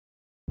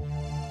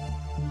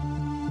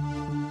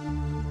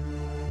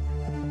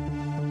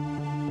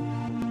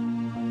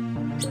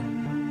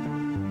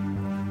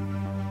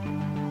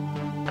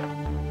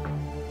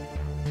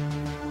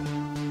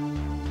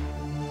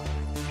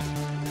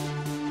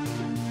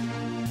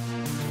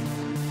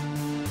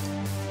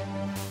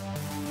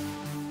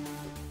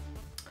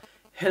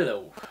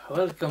Hello,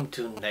 welcome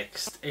to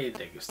next a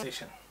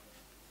degustation.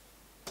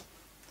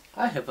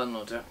 I have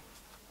another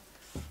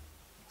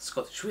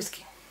Scottish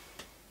whiskey.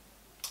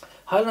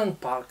 Highland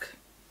Park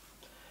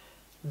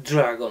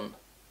Dragon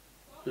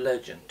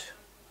Legend.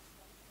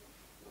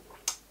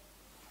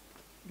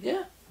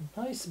 Yeah,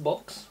 nice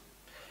box.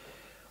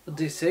 What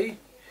they say?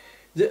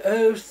 The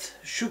earth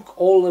shook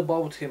all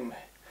about him,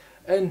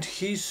 and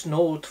he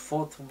snorted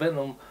forth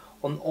venom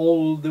on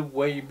all the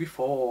way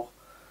before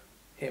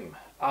him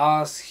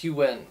as he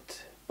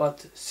went.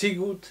 But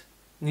Sigurd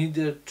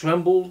neither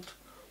trembled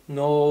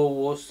nor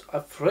was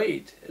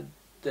afraid at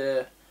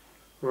the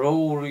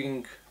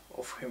roaring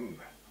of him.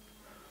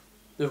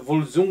 The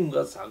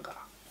Volsunga saga.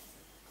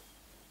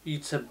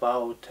 It's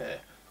about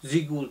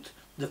Sigurd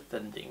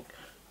defending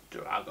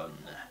dragon.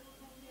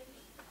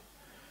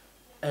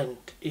 And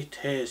it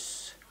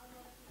is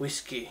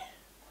whiskey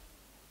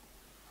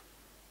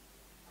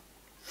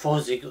for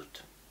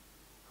Sigurd.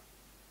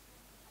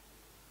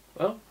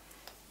 Well,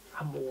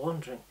 I'm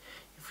wondering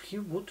if he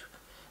would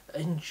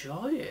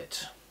enjoy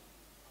it.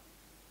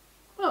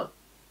 Well,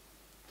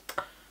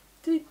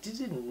 they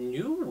didn't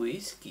new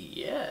whiskey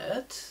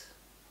yet.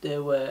 They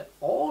were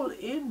all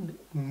in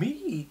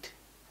mead.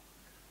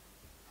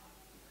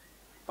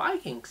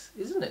 Vikings,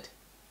 isn't it?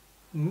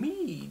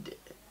 Mead.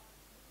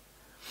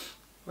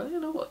 Well, you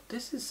know what?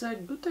 This is a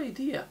good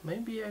idea.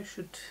 Maybe I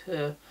should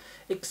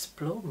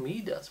explore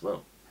mead as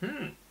well.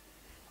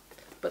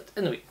 But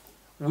anyway,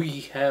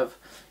 we have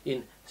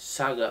in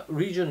Saga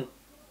region.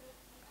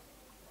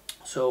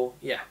 So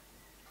yeah.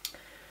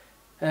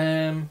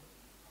 Dragon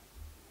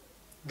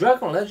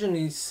Legend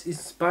is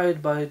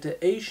inspired by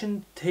the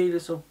ancient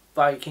tales of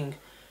Viking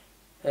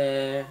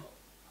who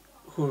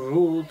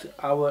ruled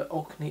our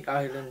Orkney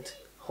Island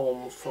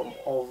home for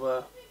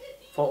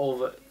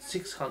over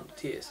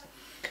 600 years.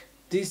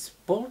 This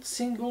bold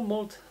single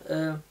malt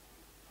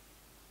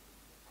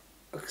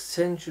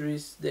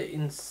accentuates the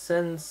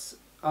intense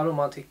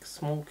aromatic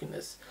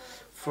smokiness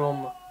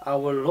from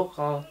our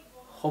local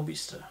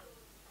Hobbister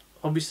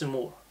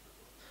Moor.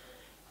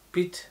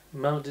 Peat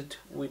melded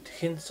with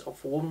hints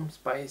of warm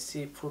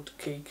spicy fruit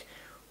cake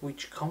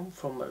which come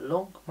from a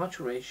long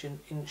maturation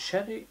in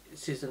sherry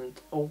seasoned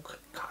oak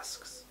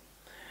casks.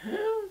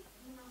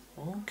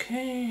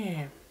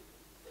 Okay.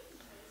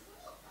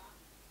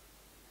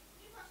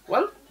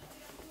 Well,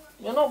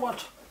 you know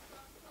what?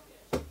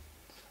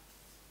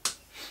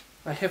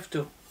 I have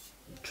to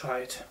try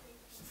it.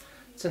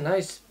 It's a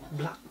nice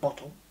black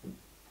bottle.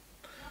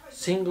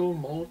 Single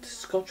malt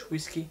Scotch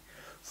whiskey,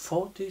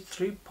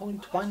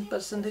 43.1%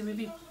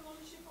 ABV.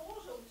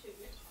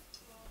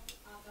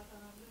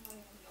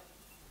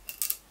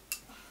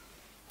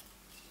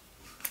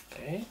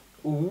 Okay.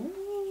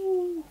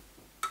 Ooh.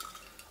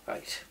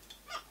 Right.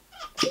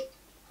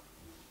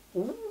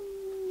 Ooh.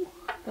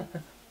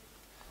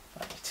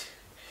 Right.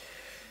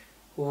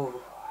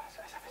 Ooh.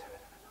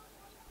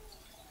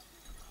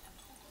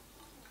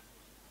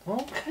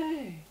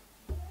 Okay.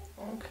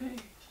 Okay.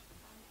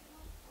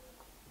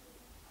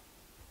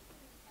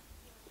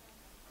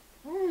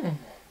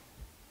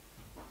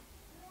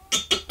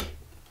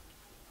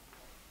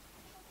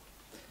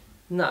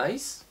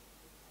 Nice.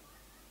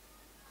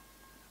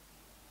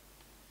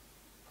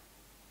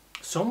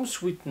 Some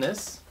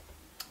sweetness,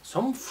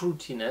 some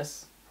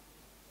fruitiness,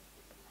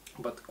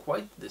 but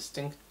quite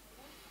distinct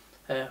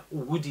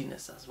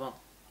woodiness as well.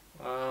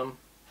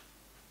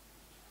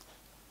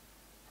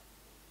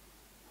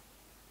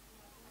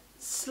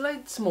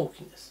 Slight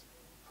smokiness.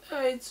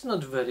 It's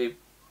not very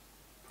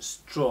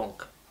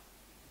strong.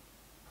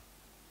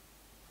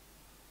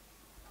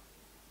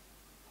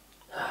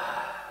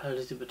 A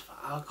little bit of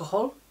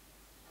alcohol.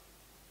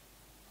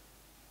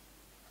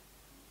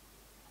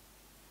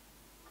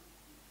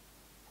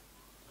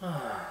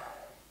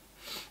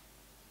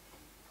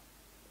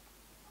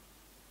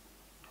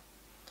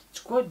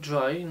 It's quite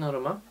dry in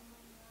aroma.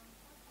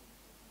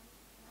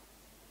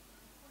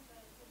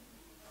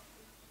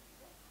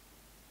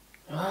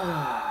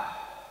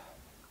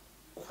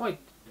 Quite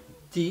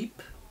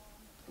deep,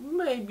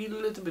 maybe a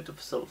little bit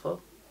of sulfur,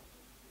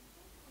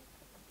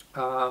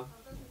 but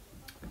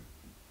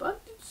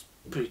it's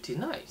pretty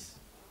nice,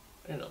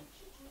 you know.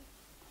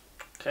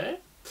 Okay,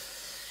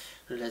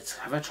 let's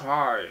have a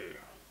try.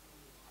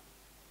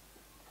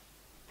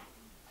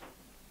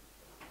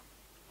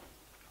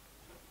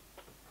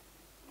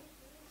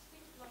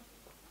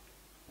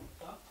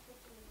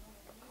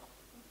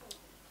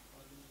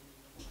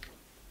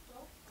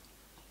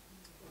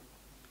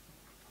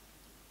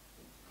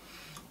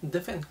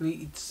 Definitely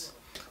it's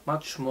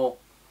much more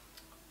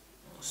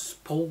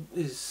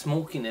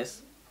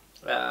smokiness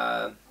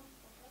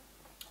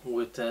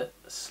with a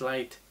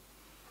slight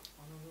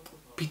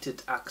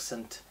peated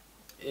accent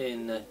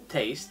in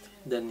taste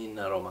than in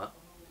aroma.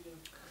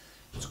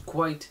 It's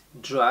quite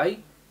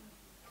dry,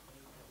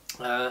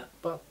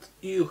 but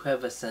you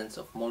have a sense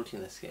of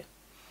maltiness here.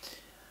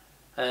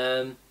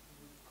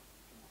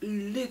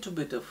 Little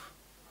bit of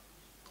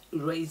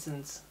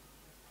raisins.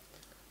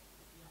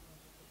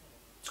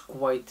 It's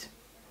quite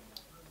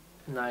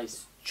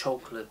nice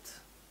chocolate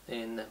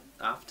in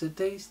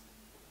aftertaste.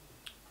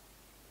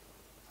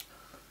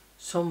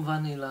 Some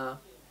vanilla,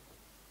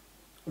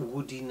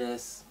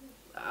 woodiness.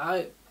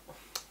 I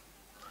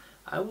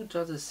would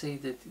rather say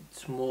that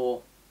it's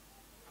more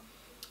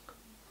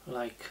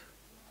like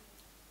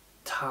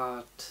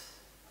tart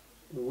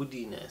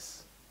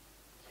woodiness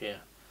here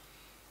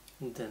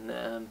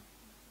than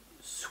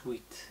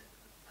sweet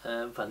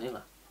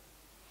vanilla,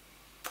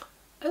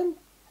 and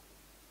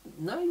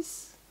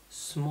nice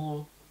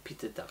small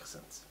peated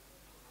accents.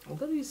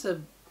 There is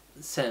a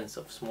sense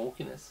of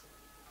smokiness,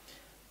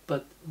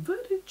 but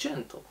very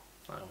gentle,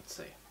 I would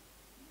say.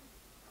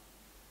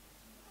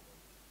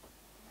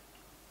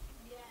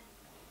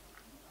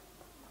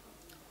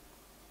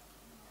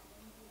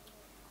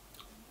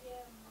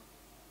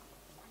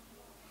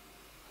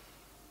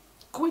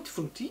 Quite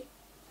fruity.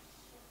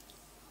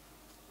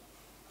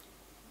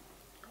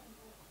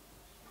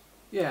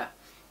 Yeah,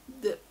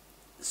 the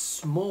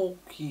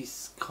smoke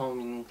is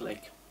coming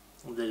like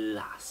the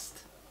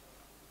last,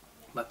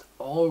 but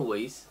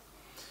always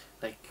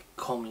like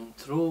coming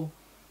through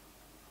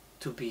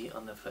to be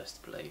on the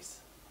first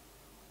place.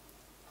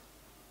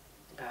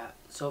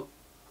 So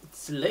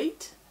it's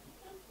late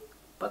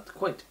but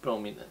quite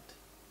prominent,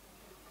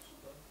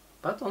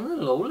 but on a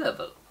low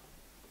level.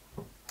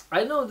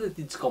 I know that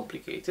it's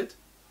complicated,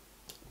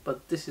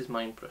 but this is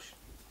my impression.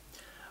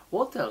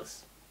 What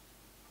else?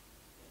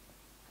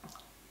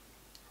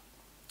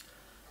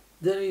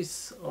 There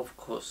is of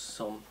course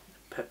some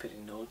peppery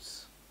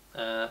notes,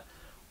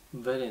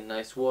 very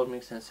nice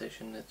warming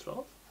sensation in the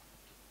throat,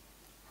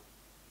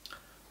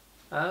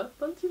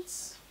 but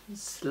it's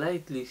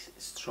slightly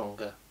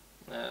stronger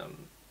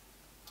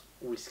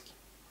whiskey.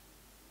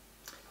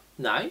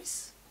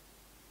 Nice,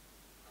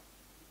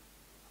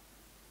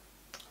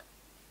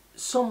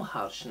 some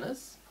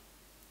harshness,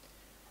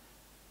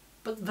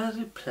 but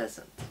very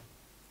pleasant.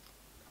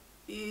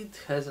 It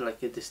has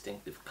like a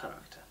distinctive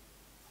character.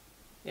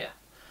 Yeah,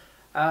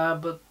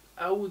 but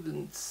I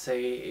wouldn't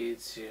say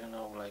it's, you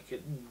know, like a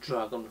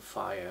dragon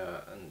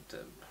fire, and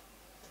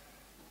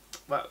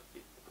well,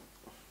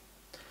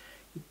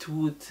 it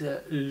would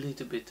a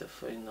little bit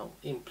of, you know,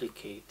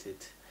 implicated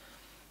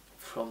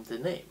from the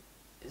name,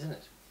 isn't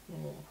it?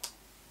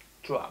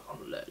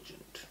 Dragon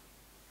legend.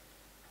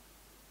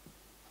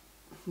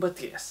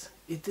 But yes,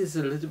 it is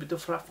a little bit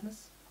of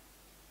roughness,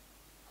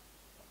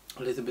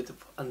 a little bit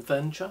of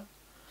adventure,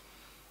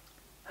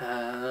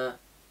 a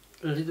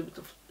little bit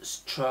of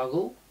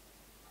struggle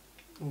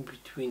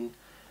between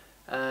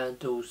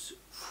those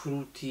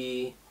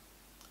fruity,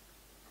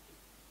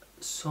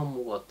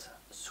 somewhat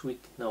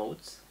sweet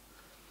notes,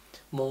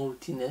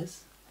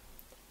 maltiness,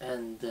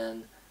 and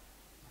then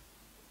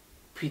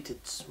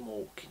peated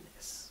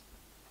smokiness.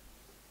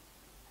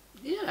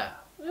 Yeah,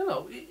 you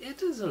know,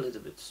 it is a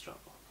little bit struggle.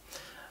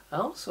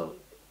 Also,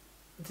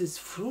 this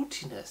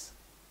fruitiness,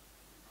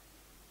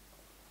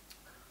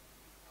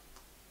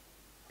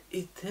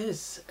 it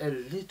is a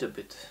little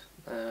bit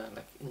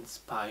like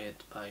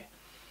inspired by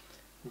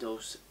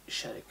those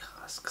sherry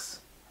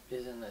casks,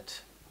 isn't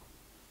it?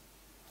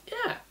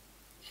 Yeah,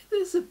 it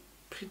is a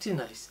pretty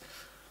nice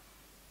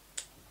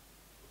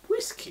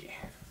whiskey.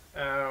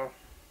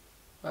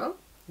 Well,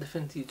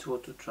 definitely it's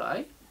worth to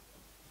try,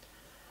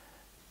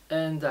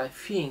 and I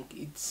think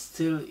it's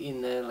still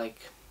in a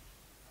like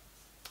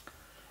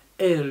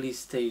early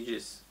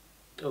stages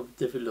of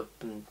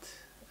development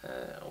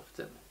of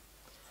the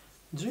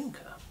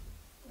drinker,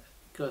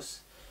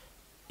 because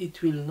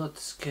it will not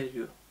scare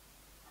you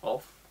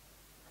off.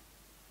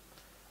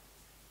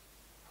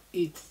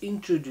 It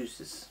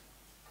introduces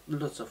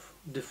lots of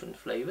different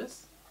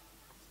flavors.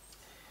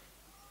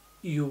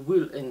 You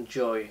will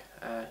enjoy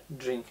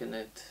drinking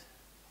it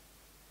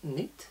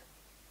neat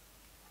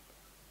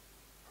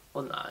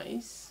on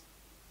ice.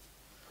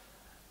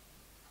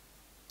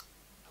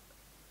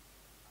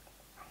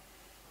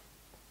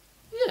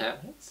 Yeah,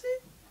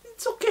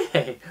 it's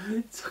okay.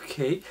 It's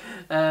okay.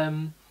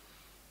 I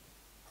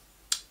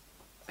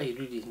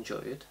really enjoy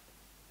it,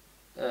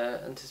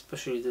 and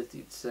especially that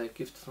it's a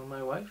gift from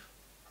my wife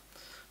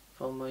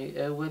for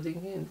my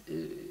wedding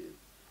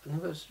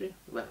anniversary.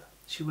 Well,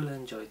 she will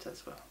enjoy it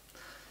as well.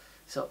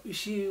 So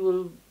she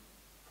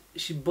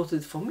bought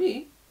it for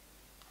me,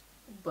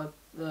 but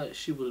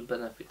she will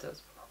benefit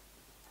as well.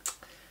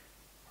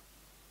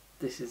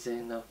 This is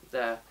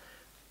a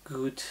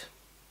good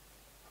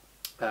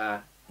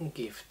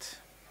gift.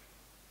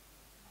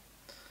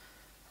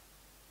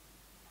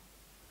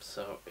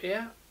 So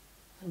yeah,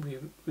 we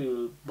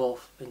will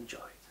both enjoy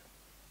it.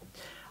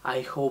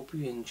 I hope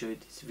you enjoyed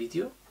this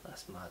video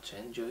as much as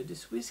I enjoyed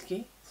this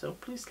whiskey, so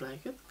please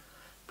like it,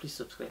 please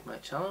subscribe my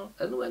channel,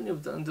 and when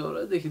you've done it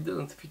already, hit the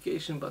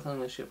notification button in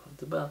the shape of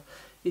the bell.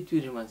 It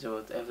will remind you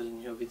about every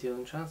new video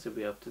and chance to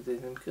be up to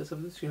date, and because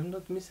of this you will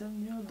not miss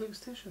any new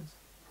degustations.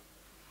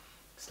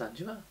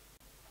 Slanjiva!